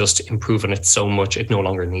that can just improve on it so much, it no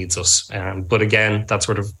longer needs us. But again, that's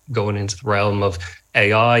sort of going into the realm of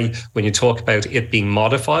AI. When you talk about it being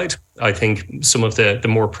modified, I think some of the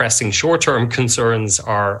more pressing short-term concerns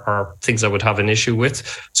are things I would have an issue with,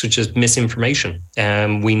 such as misinformation.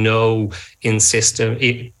 We know in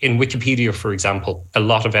Wikipedia, for example, a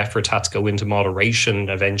lot of effort had to go into moderation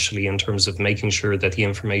eventually in terms of making sure that the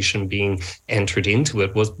information being entered into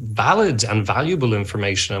it was valid and valuable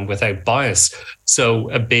information and without bias. So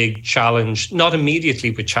a big challenge, not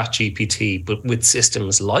immediately with ChatGPT, but with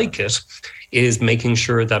systems like it, is making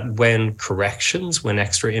sure that when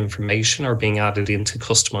extra information are being added into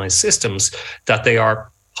customized systems, that they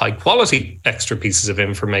are high quality extra pieces of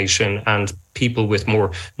information, and people with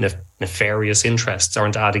more nefarious interests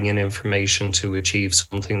aren't adding in information to achieve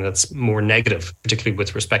something that's more negative, particularly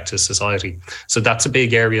with respect to society. So that's a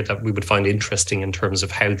big area that we would find interesting in terms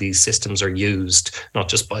of how these systems are used, not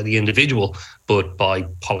just by the individual, but by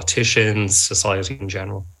politicians, society in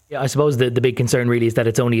general. Yeah, I suppose the big concern really is that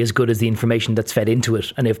it's only as good as the information that's fed into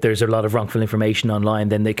it. And if there's a lot of wrongful information online,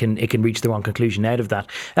 then it can reach the wrong conclusion out of that.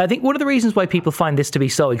 I think one of the reasons why people find this to be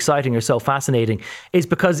so exciting or so fascinating is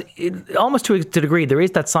because almost to a degree, there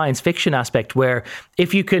is that science fiction aspect where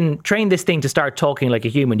if you can train this thing to start talking like a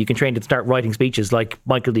human, you can train it to start writing speeches like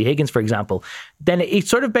Michael D. Higgins, for example, then it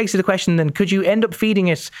sort of begs the question, then could you end up feeding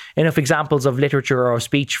it enough examples of literature or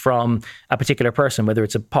speech from a particular person, whether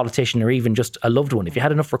it's a politician or even just a loved one? If you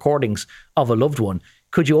had enough recordings of a loved one,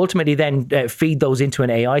 could you ultimately then feed those into an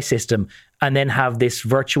AI system and then have this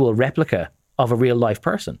virtual replica of a real life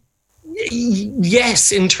person?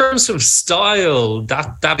 Yes, in terms of style,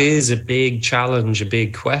 that is a big challenge, a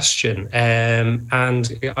big question. And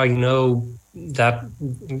I know that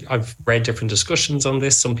I've read different discussions on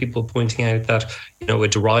this. Some people pointing out that, a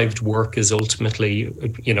derived work is ultimately,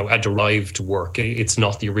 a derived work. It's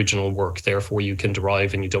not the original work. Therefore, you can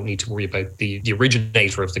derive and you don't need to worry about the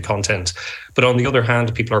originator of the content. But on the other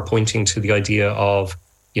hand, people are pointing to the idea of,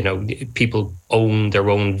 people own their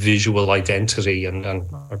own visual identity. And I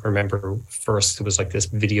remember first there was like this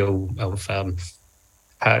video of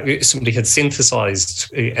somebody had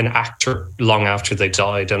synthesized an actor long after they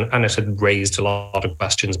died, and it had raised a lot of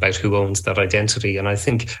questions about who owns that identity. And I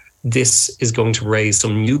think this is going to raise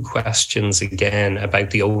some new questions again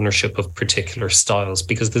about the ownership of particular styles,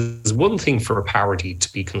 because there's one thing for a parody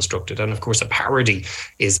to be constructed, and of course a parody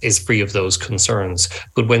is free of those concerns.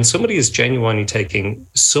 But when somebody is genuinely taking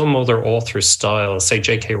some other author's style, say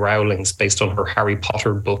J.K. Rowling's based on her Harry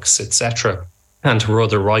Potter books, etc., and her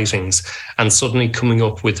other writings, and suddenly coming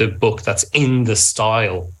up with a book that's in the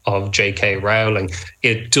style of J.K. Rowling,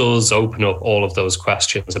 it does open up all of those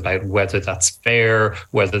questions about whether that's fair,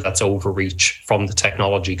 whether that's overreach from the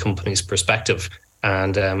technology company's perspective.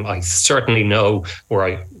 And I certainly know, or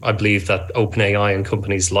I believe that OpenAI and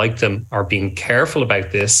companies like them are being careful about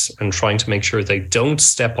this and trying to make sure they don't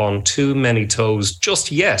step on too many toes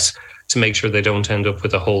just yet, to make sure they don't end up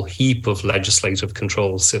with a whole heap of legislative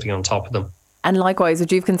controls sitting on top of them. And likewise,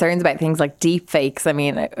 would you have concerns about things like deep fakes? I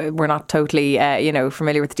mean, we're not totally,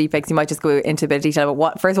 familiar with deep fakes. You might just go into a bit of detail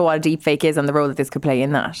about first of all, what a deep fake is and the role that this could play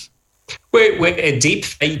in that. Well, a deep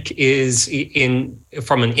fake is,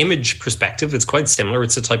 from an image perspective, it's quite similar.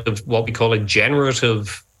 It's a type of what we call a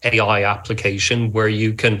generative AI application, where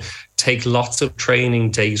you can take lots of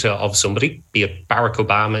training data of somebody, be it Barack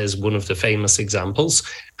Obama is one of the famous examples,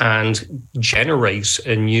 and generate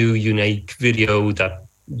a new unique video that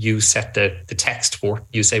you set the text for,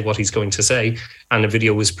 you say what he's going to say, and a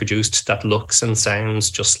video is produced that looks and sounds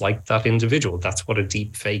just like that individual. That's what a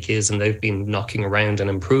deep fake is, and they've been knocking around and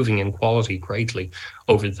improving in quality greatly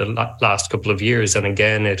over the last couple of years. And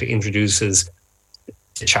again, it introduces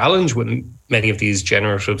a challenge with many of these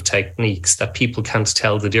generative techniques, that people can't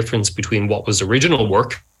tell the difference between what was original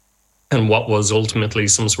work and what was ultimately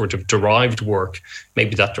some sort of derived work.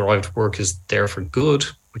 Maybe that derived work is there for good,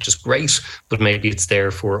 which is great, but maybe it's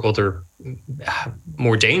there for other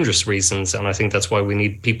more dangerous reasons. And I think that's why we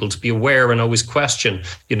need people to be aware and always question,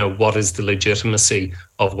 what is the legitimacy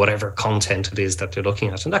of whatever content it is that they're looking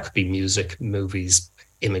at. And that could be music, movies,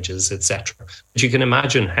 images, etc. But you can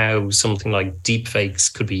imagine how something like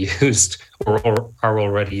deepfakes could be used or are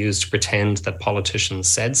already used to pretend that politicians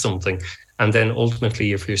said something. And then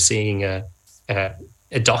ultimately, if you're seeing a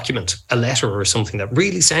document, a letter or something that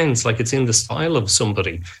really sounds like it's in the style of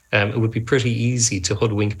somebody, it would be pretty easy to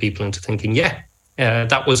hoodwink people into thinking,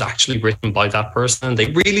 that was actually written by that person and they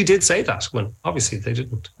really did say that, when obviously they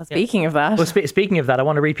didn't. Well, speaking of that, speaking of that, I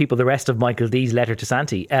want to read people the rest of Michael D's letter to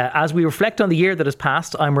Santi. As we reflect on the year that has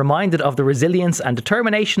passed, I'm reminded of the resilience and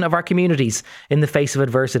determination of our communities in the face of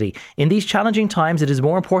adversity. In these challenging times, it is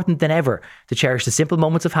more important than ever to cherish the simple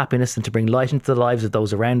moments of happiness and to bring light into the lives of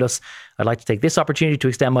those around us. I'd like to take this opportunity to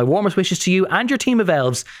extend my warmest wishes to you and your team of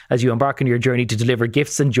elves as you embark on your journey to deliver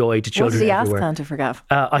gifts and joy to children everywhere. What did he ask Santa for, Gav?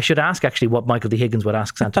 I should ask actually what Michael D. Higgins would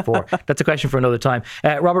ask Santa for. That's a question for another time.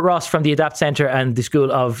 Robert Ross from the Adapt Centre and the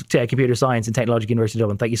School of Computer Science and Technology, University of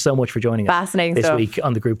Dublin. Thank you so much for joining us Fascinating this stuff. week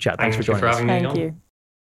on the group chat. Thanks for joining us. Thank you.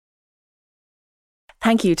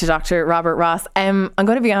 Thank you to Dr. Robert Ross. I'm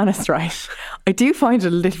going to be honest, right? I do find it a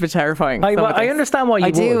little bit terrifying. I understand why you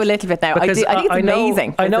would. I do a little bit now. I think it's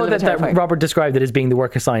amazing. I know that Robert described it as being the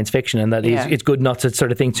work of science fiction and that it's good not to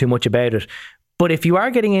sort of think too much about it. But if you are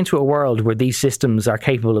getting into a world where these systems are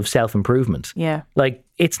capable of self-improvement, like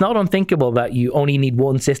it's not unthinkable that you only need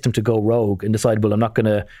one system to go rogue and decide, well,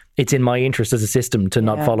 it's in my interest as a system to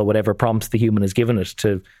not follow whatever prompts the human has given it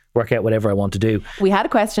to work out whatever I want to do. We had a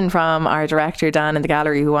question from our director, Dan, in the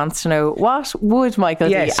gallery, who wants to know, what would Michael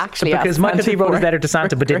D actually ask? Because Michael D wrote his letter to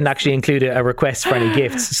Santa but didn't actually include a request for any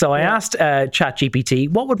gifts. So I asked ChatGPT,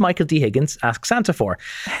 what would Michael D Higgins ask Santa for?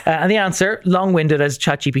 And the answer, long-winded as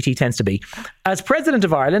ChatGPT tends to be, as President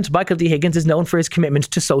of Ireland, Michael D Higgins is known for his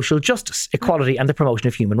commitment to social justice, equality and the promotion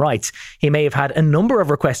of human rights. He may have had a number of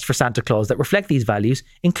requests for Santa Claus that reflect these values,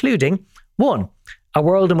 including 1. A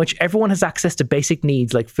world in which everyone has access to basic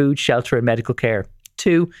needs like food, shelter and medical care.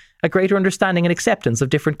 2. A greater understanding and acceptance of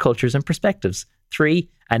different cultures and perspectives. 3.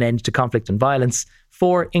 An end to conflict and violence.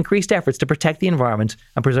 4. Increased efforts to protect the environment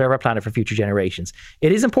and preserve our planet for future generations.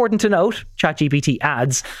 It is important to note, ChatGPT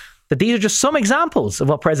adds, that these are just some examples of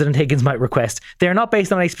what President Higgins might request. They are not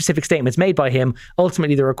based on any specific statements made by him.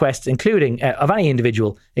 Ultimately, the requests of any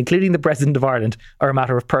individual, including the President of Ireland, are a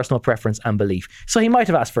matter of personal preference and belief. So he might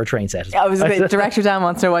have asked for a train set. Director Dan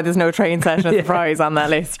wants to know why there's no train set as a prize on that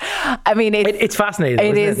list. I mean, it's fascinating.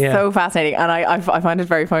 It is so fascinating, and I find it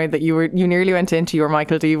very funny that you nearly went into your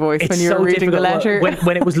Michael D voice when you were reading the letter.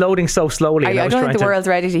 When it was loading so slowly. I don't think the world's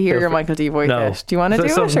ready to hear your Michael D voice yet. Do you want to do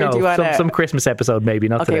it, or do you want to? Some Christmas episode, maybe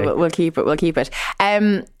not today. We'll keep it.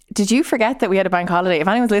 Did you forget that we had a bank holiday? If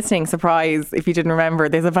anyone's listening, surprise, if you didn't remember,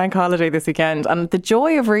 there's a bank holiday this weekend. And the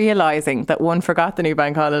joy of realising that one forgot the new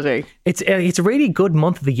bank holiday. It's a really good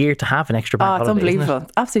month of the year to have an extra bank holiday. It's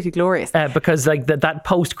unbelievable. Absolutely glorious. Because like that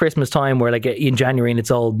post-Christmas time where like in January and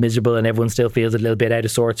it's all miserable and everyone still feels a little bit out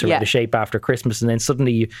of sorts or out of shape after Christmas, and then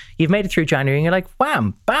suddenly you've made it through January and you're like,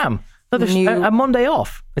 wham, bam, a Monday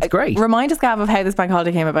off. It's great. Remind us, Gav, of how this bank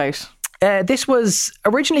holiday came about. This was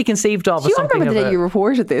originally conceived of as something. Do you remember the day you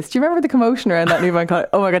reported this? Do you remember the commotion around that new bank holiday?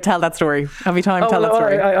 Oh my God, tell that story. Have you time to tell that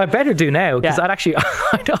story? I better do now because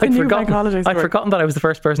I'd forgotten that I was the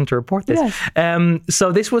first person to report this. Yes.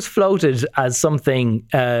 So this was floated as something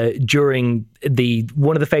during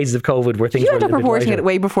one of the phases of COVID where things were a little bit reporting it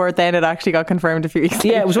way before then it actually got confirmed a few weeks later.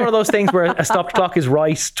 Yeah, it was one of those things where a stopped clock is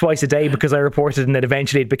right twice a day because I reported and then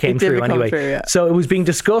eventually it became true anyway. So it was being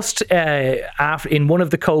discussed in one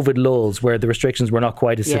of the COVID lulls where the restrictions were not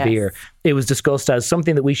quite as severe. It was discussed as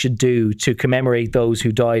something that we should do to commemorate those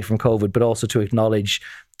who died from COVID, but also to acknowledge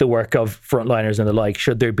the work of frontliners and the like,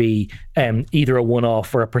 should there be either a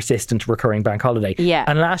one-off or a persistent recurring bank holiday. Yeah.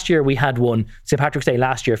 And last year we had one. St. Patrick's Day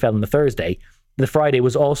last year fell on the Thursday. The Friday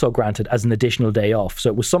was also granted as an additional day off. So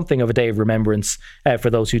it was something of a day of remembrance for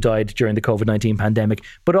those who died during the COVID-19 pandemic,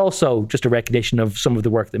 but also just a recognition of some of the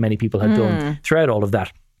work that many people had done throughout all of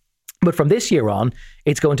that. But from this year on,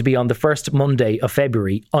 it's going to be on the first Monday of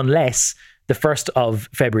February, unless the 1st of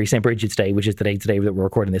February, St. Brigid's Day, which is the day today that we're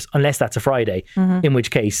recording this, unless that's a Friday, in which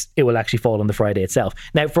case it will actually fall on the Friday itself.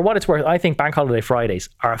 Now, for what it's worth, I think Bank Holiday Fridays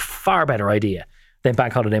are a far better idea than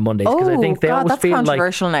Bank Holiday Mondays, because I think they always feel like... that's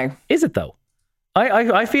controversial now. Is it though?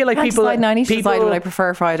 I feel like people... I need to decide whether I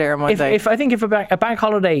prefer Friday or Monday. If a bank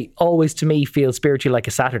holiday always to me feels spiritually like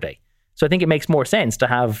a Saturday. So I think it makes more sense to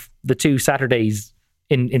have the two Saturdays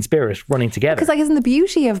in spirit running together. Because isn't the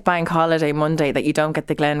beauty of Bank Holiday Monday that you don't get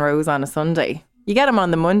the Glen Rose on a Sunday? You get them on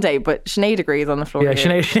the Monday, but Sinead agrees on the floor. Yeah,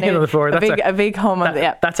 Sinead on the floor. A big hum on the...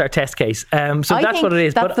 Yeah. That's our test case. So I that's what it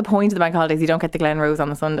is. That's the point of the bank holidays. You don't get the Glen Rose on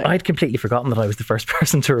the Sunday. I'd completely forgotten that I was the first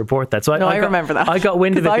person to report that. So I remember that. I got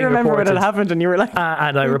wind of it being remember reported. when it happened and you were like...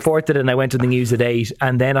 and I reported it and I went to the news at 8.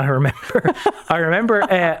 And then I remember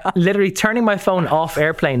literally turning my phone off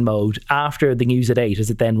airplane mode after the news at 8, as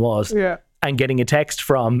it then was, and getting a text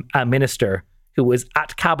from a minister who was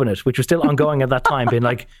at Cabinet, which was still ongoing at that time, being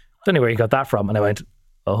like, don't know where you got that from. And I went...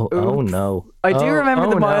 Oh no. I do remember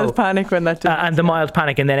the mild panic when that did. And the mild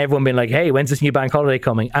panic, and then everyone being like, hey, when's this new bank holiday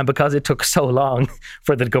coming? And because it took so long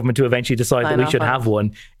for the government to eventually decide that we should have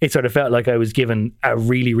one, it sort of felt like I was given a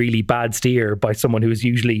really, really bad steer by someone who is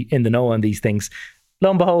usually in the know on these things. Lo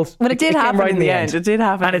and behold, it did happen right in the end. It did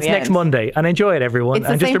happen, and it's next Monday. And enjoy it, everyone.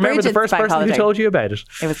 And just remember the first person who told you about it.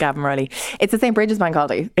 It was Gavin Riley. It's the St. Bridget's bank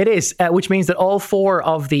holiday. It is, which means that all 4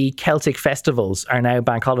 of the Celtic festivals are now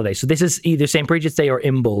bank holidays. So this is either St. Bridget's Day or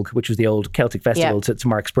Imbolg, which was the old Celtic festival to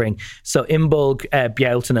mark spring. So Imbolg,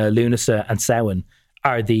 Bealtaine, Lunasa, and Samhain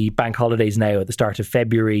are the bank holidays now at the start of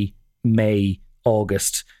February, May,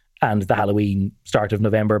 August, and the Halloween start of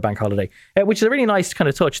November bank holiday, which is a really nice kind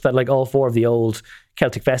of touch that like all 4 of the old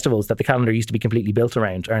Celtic festivals that the calendar used to be completely built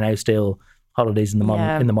around are now still holidays in the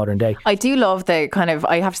modern day. I do love the kind of,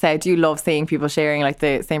 I have to say, I do love seeing people sharing like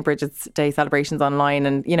the St. Bridget's Day celebrations online,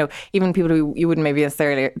 and you know, even people who you wouldn't maybe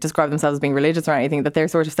necessarily describe themselves as being religious or anything, that they're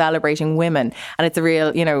sort of celebrating women, and it's a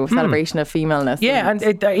real, you know, celebration of femaleness. Yeah,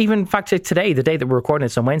 and even in fact today, the day that we're recording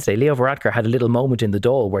this on Wednesday, Leo Varadkar had a little moment in the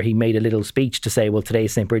Dáil where he made a little speech to say, well, today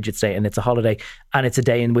is St. Bridget's Day and it's a holiday, and it's a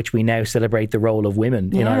day in which we now celebrate the role of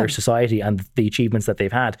women in Irish society and the achievements that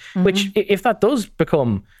they've had, which if that does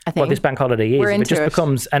become what this bank holiday is, if it just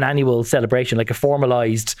becomes an annual celebration, like a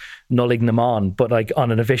formalised nulling them on, but like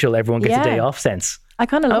on an official everyone gets a day off sense. I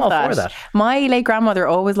kind of love that. My late grandmother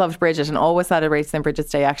always loved Brigid and always celebrated St. Bridget's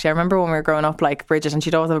Day. Actually, I remember when we were growing up, like Brigid, and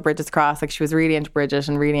she'd always have a Brigid's cross. Like she was really into Brigid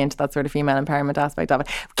and really into that sort of female empowerment aspect of it.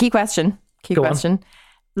 Key question.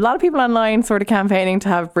 A lot of people online sort of campaigning to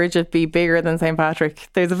have Brigid be bigger than St. Patrick.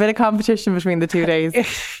 There's a bit of competition between the 2 days.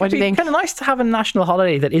 What do you think? It's kind of nice to have a national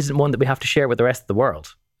holiday that isn't one that we have to share with the rest of the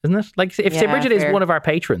world, isn't it? Like if St. Bridget is one of our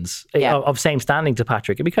patrons of same standing to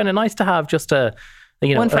Patrick, it'd be kind of nice to have just a,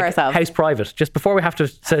 you know, one for like ourselves, house private, just before we have to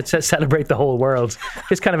celebrate the whole world,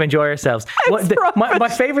 just kind of enjoy ourselves. My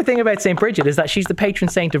favourite thing about St. Bridget is that she's the patron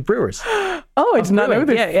saint of brewers. Oh, I did not know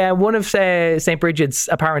this. Yeah, one of St. Bridget's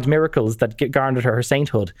apparent miracles that garnered her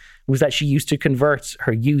sainthood was that she used to convert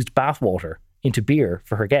her used bathwater into beer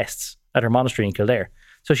for her guests at her monastery in Kildare.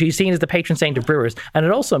 So she's seen as the patron saint of brewers, and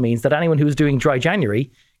it also means that anyone who's doing dry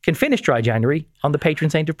January can finish dry January on the patron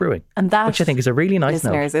saint of brewing. And that, which I think is a really nice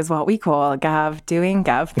listeners, is what we call doing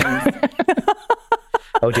Gav things.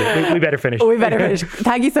 Oh dear, we better finish. We better finish.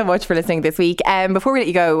 Thank you so much for listening this week. Before we let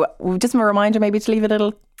you go, just a reminder maybe to leave a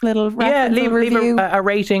little leave a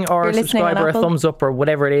rating or a subscribe or a thumbs up or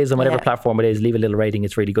whatever it is on whatever platform it is. Leave a little rating.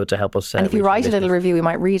 It's really good to help us. And if you write a little review, we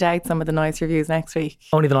might read out some of the nice reviews next week.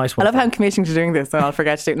 Only the nice ones. I love how I'm committing to doing this, and I'll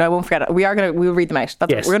forget to do it. No, I won't forget it. We'll read them out.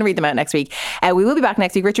 We're going to read them out next week. We will be back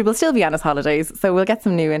next week. Richard will still be on his holidays, so we'll get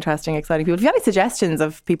some new, interesting, exciting people. If you have any suggestions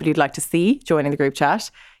of people you'd like to see joining the group chat,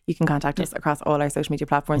 you can contact us across all our social media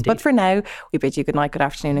platforms. Indeed. But for now, we bid you good night, good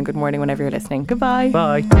afternoon, and good morning whenever you're listening. Goodbye.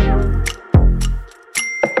 Bye.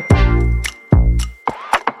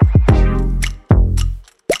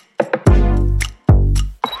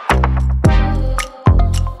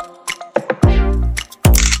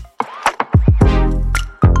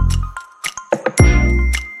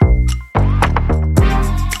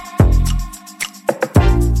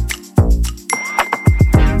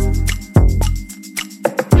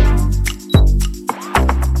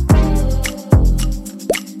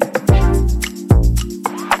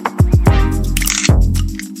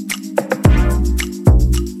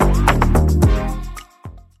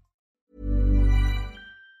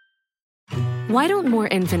 Why don't more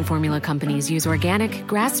infant formula companies use organic,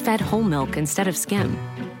 grass-fed whole milk instead of skim?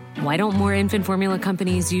 Why don't more infant formula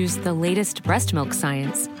companies use the latest breast milk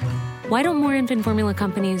science? Why don't more infant formula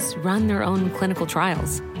companies run their own clinical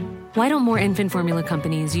trials? Why don't more infant formula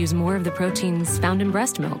companies use more of the proteins found in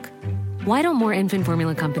breast milk? Why don't more infant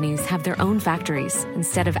formula companies have their own factories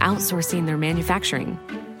instead of outsourcing their manufacturing?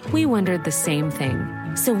 We wondered the same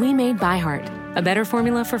thing. So we made ByHeart, a better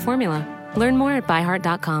formula for formula. Learn more at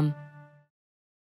byheart.com.